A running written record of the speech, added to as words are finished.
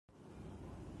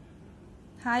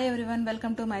Hi everyone,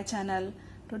 welcome to my channel.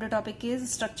 Today topic is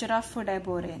structure of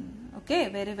diborane. Okay,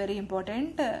 very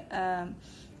important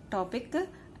topic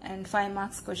and 5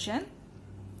 marks question.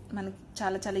 మనకి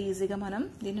చాలా ఈజీగా మనం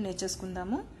దీన్ని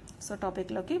నేర్చేసుకుందాము. So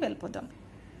topic లోకి వెళ్ళిపోదాం.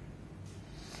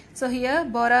 So here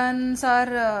borons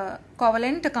are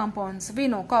covalent compounds. We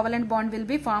know covalent bond will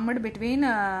be formed between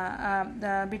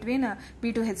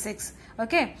B2H6.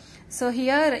 Okay. So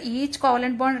here each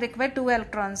covalent bond require 2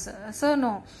 electrons. So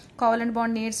no, covalent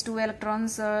bond needs 2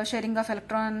 electrons. Sharing of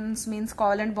electrons means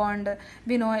covalent bond.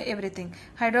 We know everything.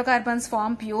 Hydrocarbons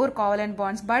form pure covalent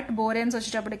bonds, but boranes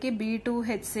వచ్చేటప్పటికి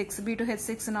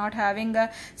B2H6 not having a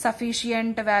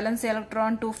sufficient valence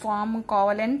electron to form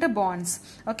covalent bonds.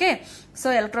 Okay. So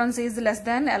electrons is less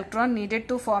than electron needed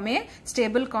to form a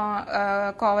stable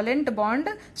covalent bond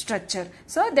structure.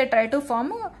 So they try to form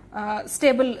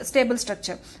stable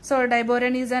structure. So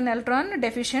diborane is an electron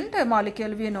deficient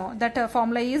molecule. We know that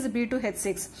formula is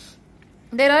B2H6.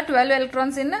 There are 12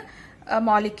 electrons in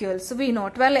molecules. We know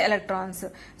 12 electrons.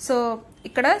 So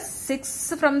ikkada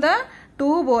 6 from the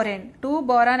 2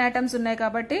 boron atoms ఉన్నాయి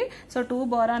కాబట్టి so 2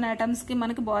 boron atoms కి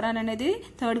మనకి boron అనేది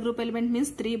third group element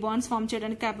means 3 bonds form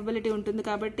చేయడానికి capability ఉంటుంది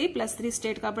కాబట్టి +3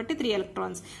 state కాబట్టి 3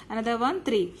 electrons. Another one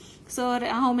 3. So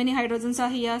how many hydrogens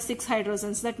are here? 6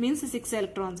 hydrogens. That means 6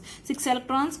 electrons. 6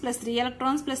 electrons plus 3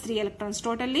 electrons plus 3 electrons.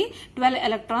 Totally 12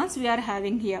 electrons we are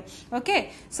having here. Okay.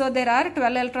 So there are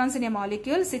 12 electrons in a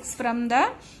molecule. 6 from the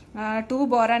 2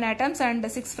 boron atoms and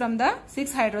 6 from the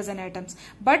 6 hydrogen atoms.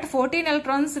 But 14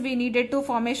 electrons we needed to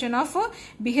formation of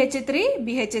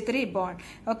BH3 bond.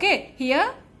 Okay. Here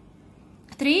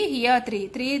 3, here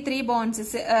 3 bonds,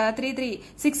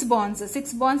 6 bonds,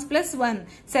 6 bonds plus 1,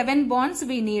 7 bonds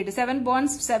we need, 7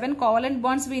 covalent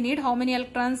bonds we need. How many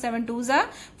electrons? 7 2s are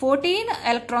 14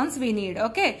 electrons we need.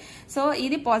 Okay. So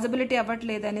ఇది possibility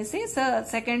అవ్వట్లేదు అనేసి so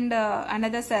second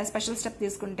another special step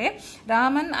తీసుకుంటే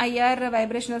Raman IR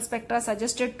vibrational spectra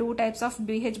suggested 2 types of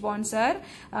BH bonds are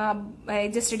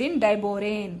existed in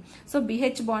diborane. So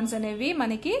BH bonds అనేవి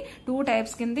మనకి 2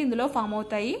 types కింద ఇందులో form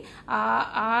అవుతాయి.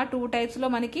 ఆ 2 types లో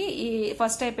మనకి ఈ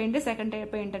ఫస్ట్ టైప్ ఏంటి సెకండ్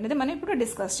టైప్ ఏంటి అనేది మనం ఇప్పుడు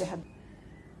డిస్కస్ చేద్దాం.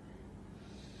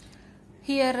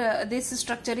 Here this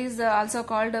structure is also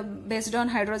called based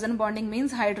on hydrogen bonding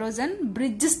means hydrogen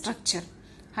bridge structure.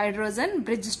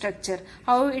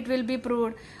 How it will be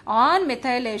proved? On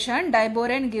methylation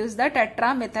diborane gives the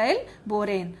tetramethyl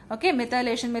borane. Okay,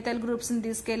 methylation methyl groups ని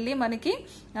తీసుకెళ్లి మనకి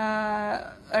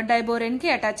diborane కి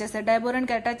attach చేస్తారు. Diborane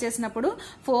కి attach చేసినప్పుడు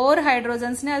 4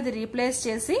 hydrogens ని అది replace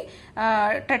చేసి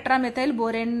టెట్రామెథైల్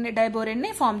డైబోరేన్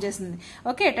ని ఫామ్ చేసింది.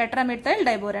 ఓకే, టెట్రామెథైల్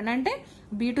డైబోరేన్ అంటే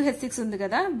B2H6 ఉంది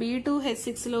కదా,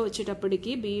 B2H6 లో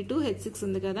వచ్చేటప్పటికి B2H6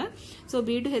 ఉంది కదా. సో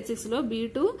B2H6 లో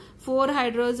B2 4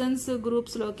 హైడ్రోజన్స్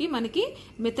గ్రూప్స్ లోకి మనకి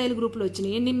మెథైల్ గ్రూపులు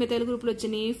వచ్చినాయి. ఎన్ని మెథైల్ గ్రూపులు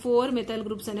వచ్చినాయి? 4 మెథైల్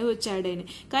గ్రూప్స్ అనేవి వచ్చాయని.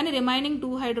 కానీ రిమైనింగ్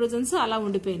 2 హైడ్రోజన్స్ అలా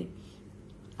ఉండిపోయినాయి.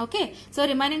 ఓకే, సో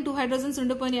రిమైనింగ్ 2 హైడ్రోజన్స్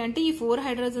ఉండిపోయినాయి అంటే ఈ 4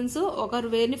 హైడ్రోజన్స్ ఒక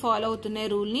వే ని ఫాలో అవుతున్నాయి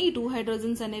రూల్ ని, ఈ 2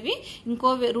 హైడ్రోజన్స్ అనేవి ఇంకో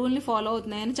రూల్ ని ఫాలో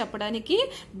అవుతున్నాయని చెప్పడానికి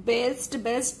బెస్ట్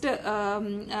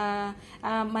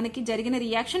మనకి జరిగిన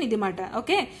రియాక్షన్ ఇది మాట.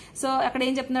 ఓకే, సో అక్కడ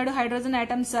ఏం చెప్తున్నాడు? Hydrogen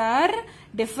atoms are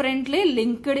differently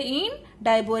linked in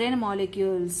diborane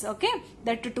molecules. Okay,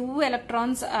 that 2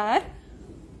 electrons are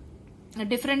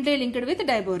differently linked with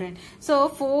diborane. So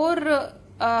 4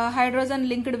 hydrogen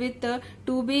linked with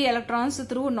 2b electrons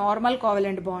through normal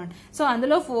covalent bond. So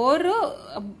అందులో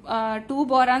 2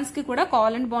 borons కి కూడా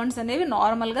covalent bonds అనేవి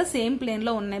normal గా same plane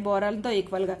లో ఉన్నాయి boron తో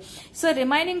equal గా. So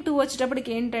remaining 2 వచ్చేటప్పటికి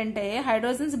ఏంటంటే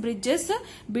hydrogens bridges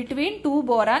between 2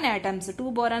 boron atoms. 2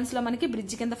 borons లో మనకి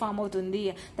బ్రిడ్జ్ కింద ఫామ్ అవుతుంది.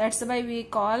 That's why we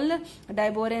call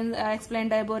diborane, explain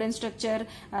diborane structure,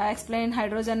 explain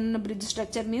hydrogen bridge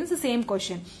structure means same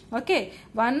question. Okay,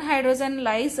 one hydrogen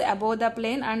lies above the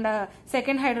plane and second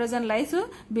hydrogen lies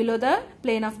below the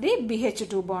plane of the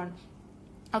BH2 bond.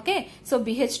 Okay, so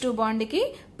BH2 bond కి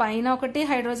పైన ఒకటి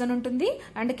hydrogen ఉంటుంది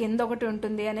and కింద ఒకటి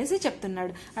ఉంటుంది అనేసి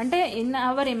చెప్తున్నాడు. అంటే ఇన్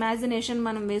అవర్ ఇమాజినేషన్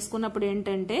మనం వేసుకున్నప్పుడు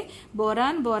ఏంటంటే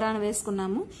బోరాన్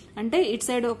వేసుకున్నాము అంటే ఇట్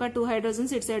సైడ్ ఒక 2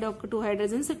 హైడ్రోజన్స్, ఇట్ సైడ్ ఒక 2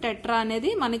 హైడ్రోజన్స్, టెట్రా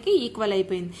అనేది మనకి ఈక్వల్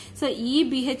అయిపోయింది. సో ఈ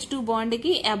BH2 బాండ్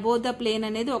కి అబోవ్ ద ప్లేన్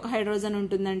అనేది ఒక హైడ్రోజన్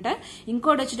ఉంటుందంట,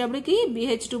 ఇంకోటి వచ్చేటప్పటికి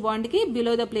BH2 బాండ్ కి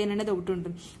బిలో ద ప్లేన్ అనేది ఒకటి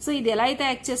ఉంటుంది. సో ఇది ఎలా అయితే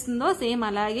యాక్ట్ చేస్తుందో సేమ్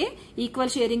అలాగే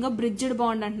equal sharing of bridged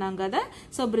bond అంటున్నాం కదా.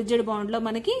 సో బ్రిడ్జ్డ్ బాండ్ లో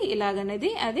మనకి ఇలాగనేది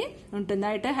అది ఉంటుంది,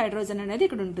 అయితే హైడ్రోజన్ అనేది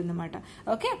ఇక్కడ ఉంటుంది అన్నమాట.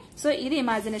 ఓకే, సో ఇది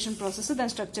ఇమాజినేషన్ ప్రాసెస్.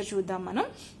 దాని స్ట్రక్చర్ చూద్దాం మనం.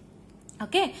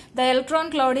 Okay, the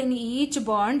electron cloud in each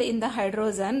bond in the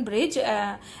hydrogen bridge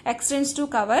extends to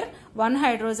cover one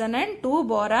hydrogen and two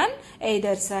boron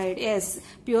either side. Yes,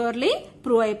 purely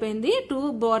prove అయిపోయింది. 2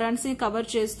 బోరాన్స్ ని కవర్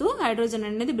చేస్తూ హైడ్రోజన్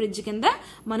అనేది bridge కింద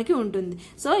మనకి ఉంటుంది.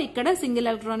 సో ఇక్కడ సింగిల్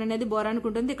ఎలక్ట్రాన్ అనేది బోరాన్ కు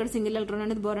ఉంటుంది, ఇక్కడ సింగిల్ ఎలక్ట్రాన్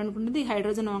అనేది బోరాన్ కు ఉంటుంది,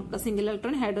 hydrogen single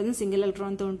electron, hydrogen single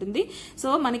electron తో ఉంటుంది. సో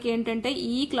మనకి ఏంటంటే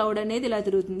ఈ క్లౌడ్ అనేది ఇలా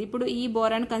తిరుగుతుంది. ఇప్పుడు ఈ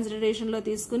బోరాన్ కన్సిడరేషన్ లో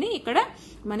తీసుకుని ఇక్కడ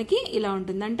మనకి ఇలా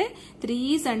ఉంటుంది. అంటే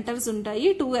 3 సెంటర్స్ ఉంటాయి,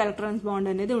 2 ఎలక్ట్రాన్స్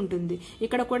బాండ్ అనేది ఉంటుంది.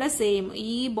 ఇక్కడ కూడా సేమ్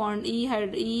ఈ బాండ్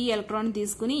ఈ ఎలక్ట్రాన్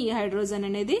తీసుకుని ఈ హైడ్రోజన్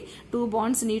అనేది 2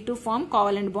 bonds need to form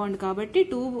covalent bond కాబట్టి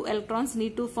 2 electrons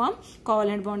need to form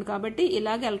covalent bond కాబట్టి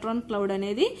ఇలాగ ఎలక్ట్రాన్ క్లౌడ్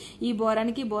అనేది ఈ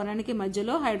బోరానికి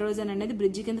మధ్యలో హైడ్రోజన్ అనేది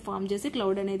బ్రిడ్జ్ కింద ఫార్మ్ చేసి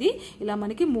క్లౌడ్ అనేది ఇలా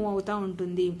మనకి మూవ్ అవుతా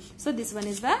ఉంటుంది. So this one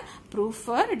is the proof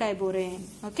for diborane.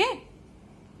 Okay,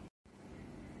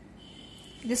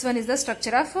 this one is the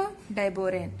structure of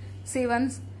diborane.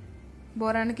 C1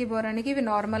 బోరానికి ఇవి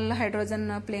నార్మల్ హైడ్రోజన్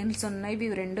ప్లేన్స్ ఉన్నాయి. ఇవి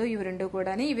రెండు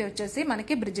కూడా ఇవి వచ్చేసి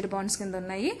మనకి బ్రిడ్జ్డ్ బాండ్స్ కింద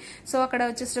ఉన్నాయి. సో అక్కడ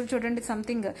వచ్చేసరికి చూడండి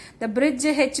something the bridge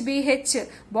HBH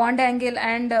bond angle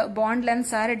and bond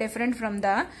lens are different from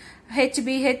the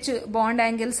HBH bond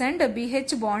angles and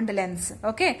BH bond lens.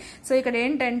 Okay, so ఇక్కడ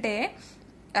ఏంటంటే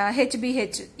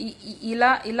HBH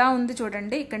ఇలా ఉంది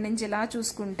చూడండి. ఇక్కడ నుంచి ఇలా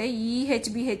చూసుకుంటే ఈ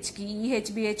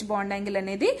HBH బాండ్ యాంగిల్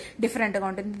అనేది డిఫరెంట్ గా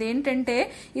ఉంటుంది. ఇది ఏంటంటే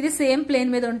ఇది సేమ్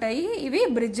ప్లేన్ మీద ఉంటాయి, ఇవి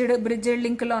బ్రిడ్జ్డ్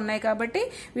లింక్ లో ఉన్నాయి కాబట్టి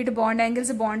వీటి బాండ్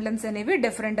యాంగిల్స్ బాండ్ లెన్స్ అనేవి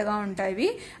డిఫరెంట్ గా ఉంటాయి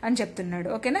అని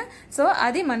చెప్తున్నాడు. ఓకేనా, సో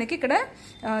అది మనకి ఇక్కడ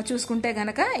చూసుకుంటే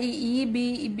గనక ఈ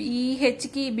H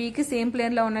కి B కి సేమ్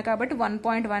ప్లేన్ లో ఉన్నాయి కాబట్టి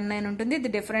 1.19 ఉంటుంది.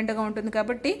 ఇది డిఫరెంట్ గా ఉంటుంది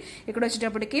కాబట్టి ఇక్కడ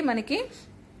వచ్చేటప్పటికి మనకి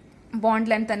బాండ్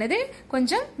లెంత్ అనేది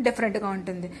కొంచెం డిఫరెంట్ గా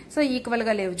ఉంటుంది. సో ఈక్వల్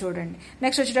గా లేవు చూడండి.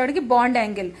 నెక్స్ట్ వచ్చేటప్పటికి bond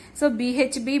angle. So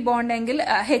BHB bond angle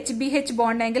HBH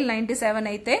bond angle 97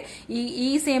 అయితే ఈ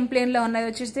సేమ్ ప్లేన్ లో ఉన్నది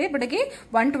వచ్చేసి ఇప్పటికి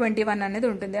 121 అనేది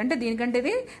ఉంటుంది. అంటే దీనికంటే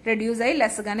ఇది రెడ్యూస్ అయ్యి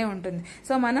లెస్ గానే ఉంటుంది.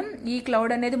 సో మనం ఈ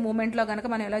క్లౌడ్ అనేది మూవ్మెంట్ లో కనుక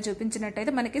మనం ఇలా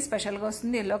చూపించినట్టయితే మనకి స్పెషల్ గా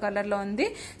వస్తుంది, ఎల్లో కలర్ లో ఉంది.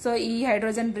 సో ఈ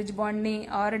హైడ్రోజన్ బ్రిడ్జ్ బాండ్ ని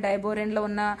ఆర్ డైబోరేన్ లో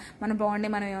ఉన్న మన బాండ్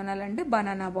ని మనం ఏమనాలంటే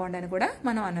బనానా బాండ్ అని కూడా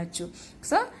మనం అనొచ్చు.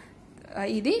 సో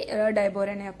ఇది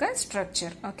డైబోరేన్ యొక్క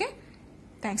structure. Okay,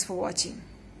 thanks for watching.